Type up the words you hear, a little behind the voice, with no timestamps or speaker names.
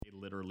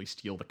literally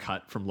steal the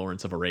cut from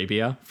Lawrence of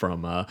Arabia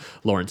from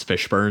Lawrence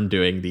Fishburne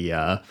doing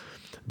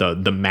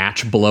the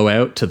match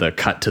blowout to the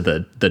cut to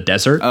the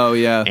desert. Oh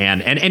yeah.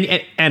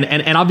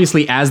 And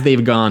obviously as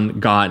they've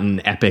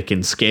gotten epic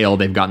in scale,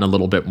 they've gotten a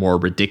little bit more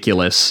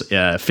ridiculous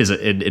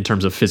in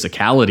terms of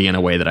physicality in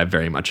a way that I've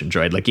very much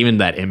enjoyed. Like even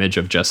that image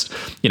of just,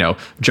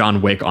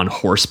 John Wick on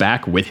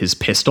horseback with his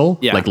pistol,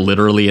 like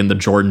literally in the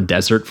Jordan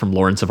desert from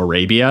Lawrence of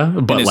Arabia,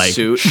 but like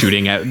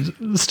shooting at,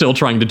 still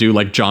trying to do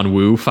like John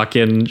Woo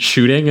fucking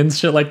shooting and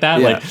shit like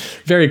that. Like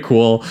very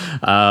cool.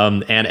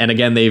 And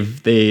again,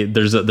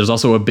 there's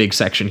also a big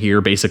section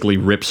here basically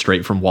ripped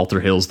straight from Walter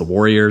Hill's The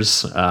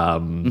Warriors,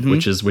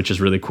 which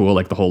is really cool,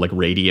 like the whole like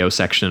radio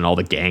section and all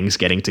the gangs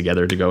getting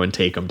together to go and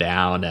take them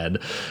down. And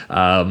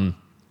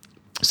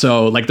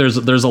so like there's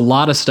a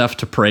lot of stuff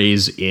to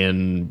praise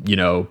in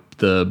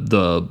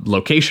the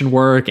location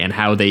work and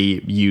how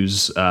they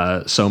use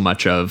so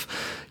much of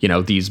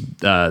these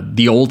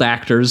the old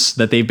actors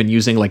that they've been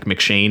using. Like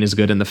McShane is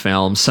good in the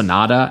film.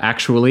 Sanada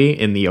actually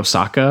in the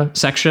Osaka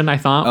section I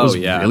thought was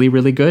really,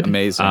 really good.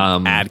 Amazing.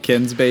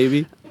 Adkins,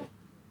 baby.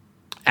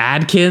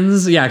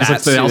 Adkins, yeah,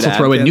 because they also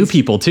throw in new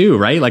people too,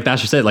 right? Like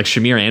that's just it. Like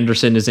Shamir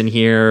Anderson is in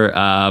here,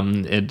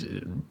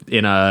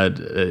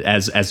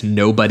 as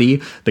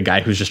nobody, the guy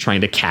who's just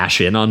trying to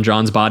cash in on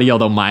John's body.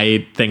 Although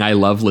my thing I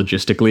love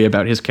logistically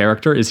about his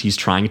character is he's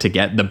trying to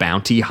get the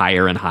bounty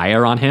higher and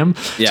higher on him.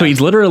 Yeah. So he's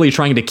literally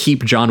trying to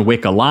keep John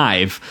Wick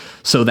alive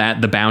so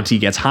that the bounty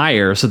gets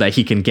higher, so that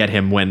he can get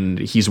him when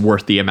he's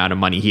worth the amount of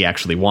money he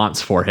actually wants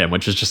for him,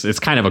 which is just, it's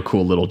kind of a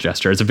cool little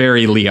gesture. It's a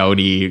very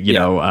Leone,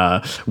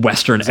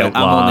 Western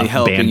outlaw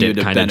bandit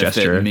kind of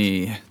gesture.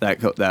 Me,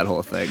 that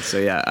whole thing.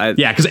 So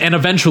because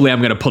eventually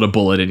I'm going to put a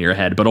bullet in your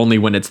head, but only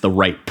when it's the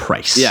right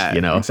price. Yeah,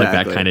 it's like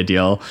that kind of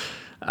deal.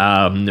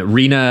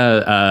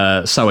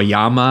 Rina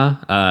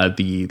Sawayama,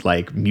 the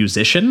like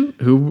musician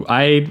who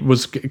I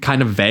was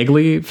kind of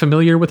vaguely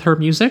familiar with her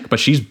music, but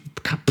she's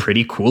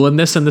pretty cool in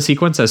the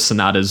sequence as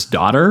Sanada's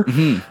daughter.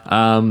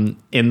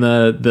 In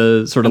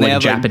the sort of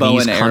like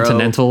Japanese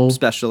continental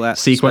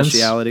sequence.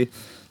 Speciality.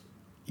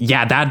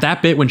 Yeah,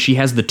 that bit when she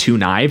has the two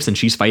knives and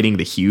she's fighting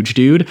the huge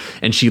dude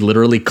and she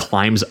literally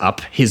climbs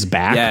up his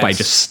back by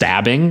just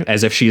stabbing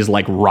as if she's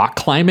like rock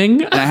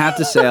climbing. And I have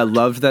to say, I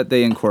love that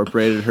they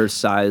incorporated her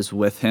size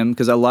with him,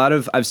 because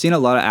I've seen a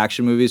lot of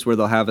action movies where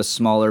they'll have a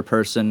smaller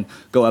person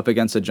go up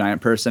against a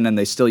giant person and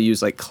they still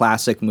use like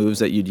classic moves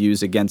that you'd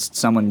use against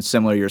someone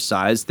similar your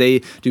size.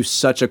 They do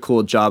such a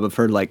cool job of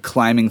her like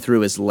climbing through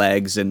his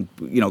legs and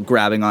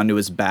grabbing onto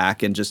his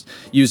back and just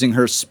using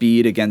her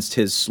speed against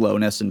his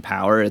slowness and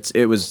power.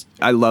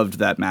 I loved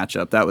that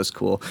matchup. That was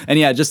cool. And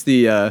yeah, just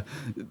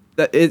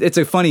it's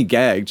a funny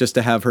gag just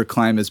to have her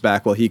climb his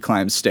back while he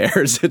climbs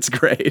stairs. It's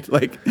great.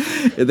 Like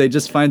they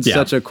just find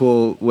such a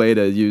cool way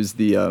to use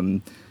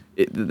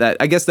that.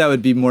 I guess that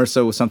would be more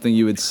so something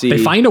you would see.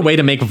 They find a way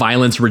to make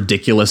violence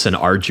ridiculous and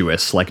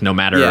arduous, like no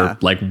matter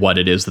like what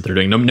it is that they're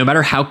doing, no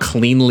matter how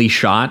cleanly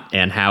shot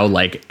and how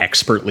like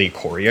expertly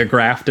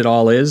choreographed it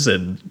all is.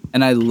 And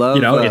I love,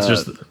 it's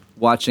just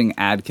watching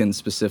Adkins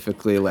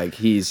specifically, like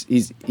he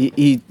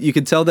you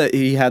could tell that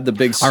he had the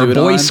big suit on. Our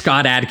boy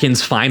Scott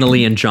Adkins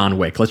finally in John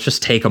Wick. Let's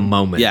just take a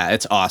moment. Yeah,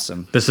 it's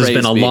awesome. This has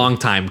been a long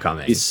time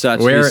coming. He's so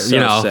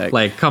sick.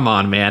 Like, come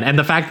on, man. And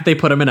the fact that they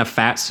put him in a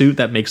fat suit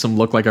that makes him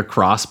look like a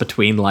cross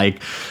between like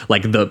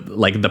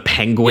the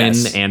Penguin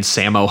and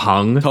Sammo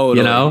Hung.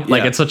 Totally.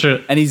 Like it's such a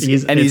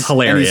he's hilarious. And he's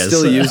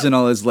still using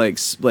all his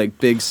like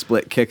big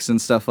split kicks and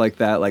stuff like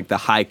that, like the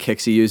high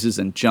kicks he uses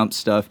and jump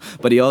stuff.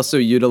 But he also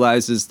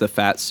utilizes the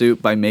fat suit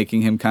by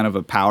making him kind of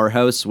a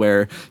powerhouse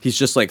where he's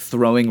just like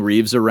throwing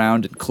Reeves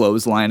around and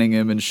clotheslining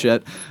him and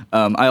shit.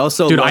 I almost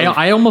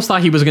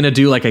thought he was going to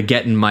do like a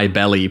get in my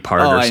belly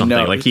part or something.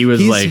 I know. Like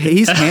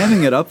he's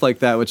hamming it up like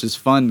that, which is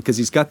fun because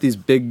he's got these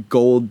big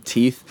gold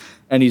teeth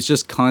and he's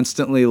just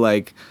constantly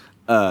like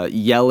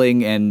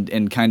yelling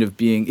and kind of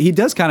being, he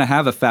does kind of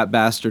have a fat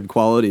bastard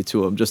quality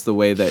to him, just the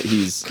way that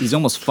he's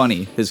almost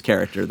funny, his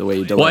character, the way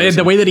he delivers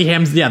the way that he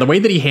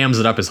hams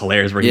it up is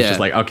hilarious, where he's just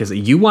like, okay, so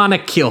you want to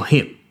kill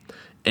him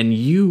and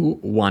you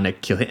want to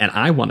kill him and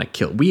I want to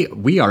kill,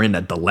 we are in a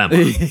dilemma.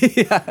 Even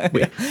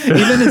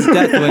his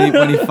death,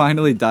 when he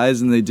finally dies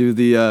and they do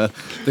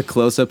the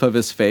close-up of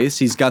his face,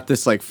 he's got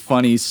this like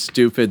funny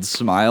stupid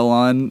smile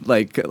on,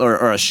 like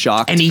or a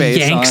shocked face, and he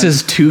yanks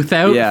his tooth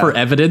out for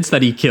evidence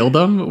that he killed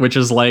him, which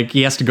is like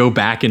he has to go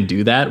back and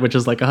do that, which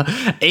is like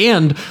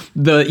and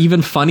the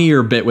even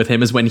funnier bit with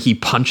him is when he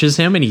punches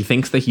him and he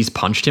thinks that he's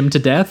punched him to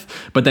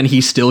death, but then he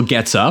still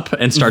gets up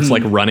and starts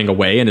like running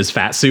away in his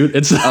fat suit.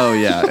 It's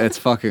it's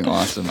fucking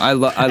awesome. I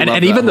love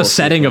and even the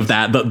setting of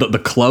that,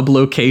 the club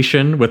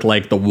location with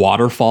like the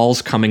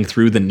waterfalls coming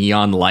through the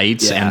neon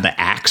lights and the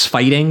axe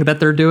fighting that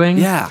they're doing.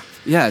 Yeah.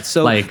 Yeah, it's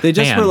so Like, they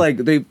just man. were like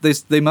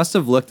they must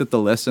have looked at the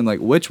list and like,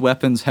 which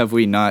weapons have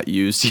we not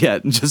used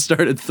yet, and just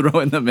started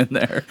throwing them in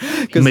there.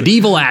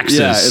 Medieval axes.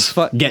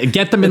 Yeah, it's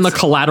get them in the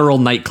Collateral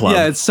nightclub.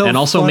 Yeah, it's so and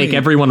also funny. make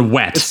everyone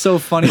wet. It's so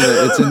funny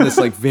that it's in this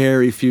like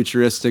very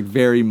futuristic,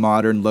 very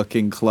modern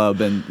looking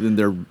club, and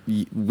they're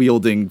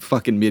wielding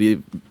fucking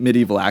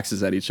medieval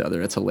axes at each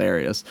other. It's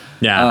hilarious.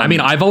 Yeah, I mean,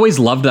 I've always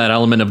loved that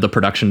element of the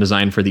production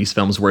design for these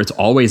films, where it's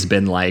always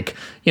been like,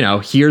 you know,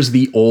 here's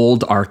the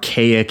old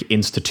archaic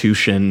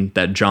institution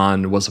that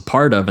John was a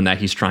part of and that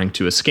he's trying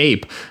to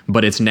escape,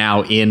 but it's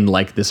now in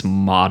like this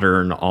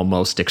modern,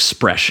 almost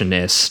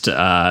expressionist,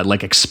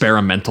 like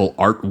experimental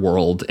art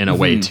world in a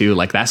way too.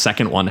 Like that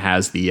second one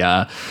has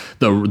the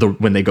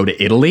when they go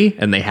to Italy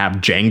and they have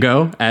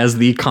Django as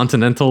the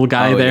continental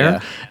guy there,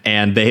 yeah.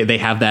 and they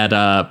have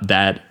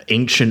that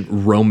ancient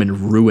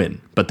Roman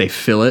ruin, but they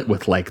fill it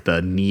with like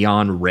the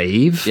neon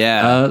rave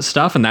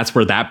stuff, and that's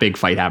where that big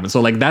fight happens.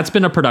 So like that's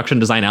been a production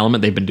design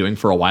element they've been doing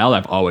for a while.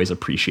 I've always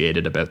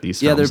appreciated about these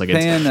films. They're like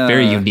paying, it's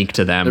very unique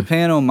to them. They're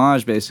paying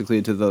homage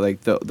basically to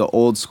the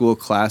old school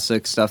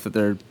classic stuff that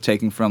they're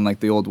taking from like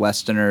the old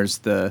westerners,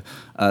 the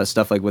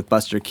stuff like with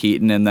Buster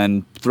Keaton, and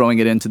then throwing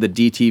it into the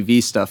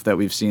DTV stuff that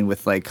we've seen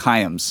with like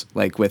Hyams,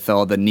 like with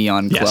all the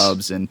neon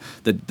clubs and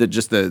the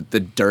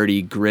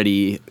dirty,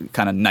 gritty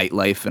kind of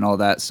nightlife and all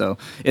that. So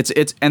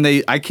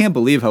I can't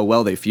believe how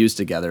well they fuse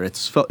together.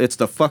 It's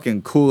the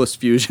fucking coolest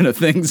fusion of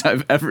things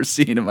I've ever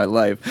seen in my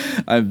life.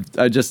 I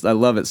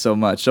love it so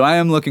much. So I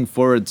am looking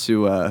forward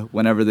to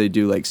whenever they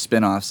do like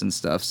spin-offs and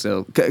stuff.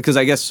 So because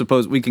I guess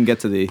suppose we can get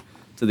to the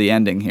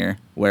ending here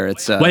where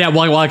it's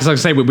because I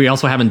was say we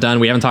also haven't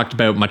talked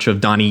about much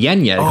of Donnie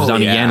Yen yet, because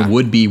Donnie Yen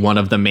would be one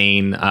of the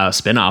main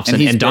spin-offs,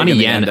 and Donnie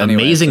Yen,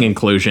 amazing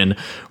inclusion,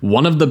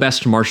 one of the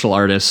best martial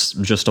artists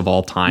just of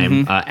all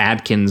time.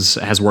 Adkins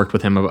has worked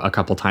with him a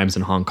couple times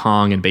in Hong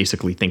Kong and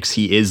basically thinks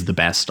he is the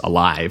best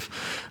alive,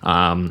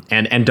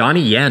 and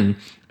Donnie Yen,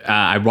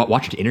 I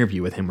watched an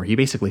interview with him where he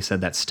basically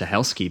said that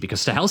Stahelski,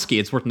 because Stahelski,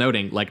 it's worth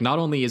noting, like not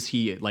only is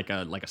he like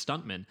a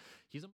stuntman,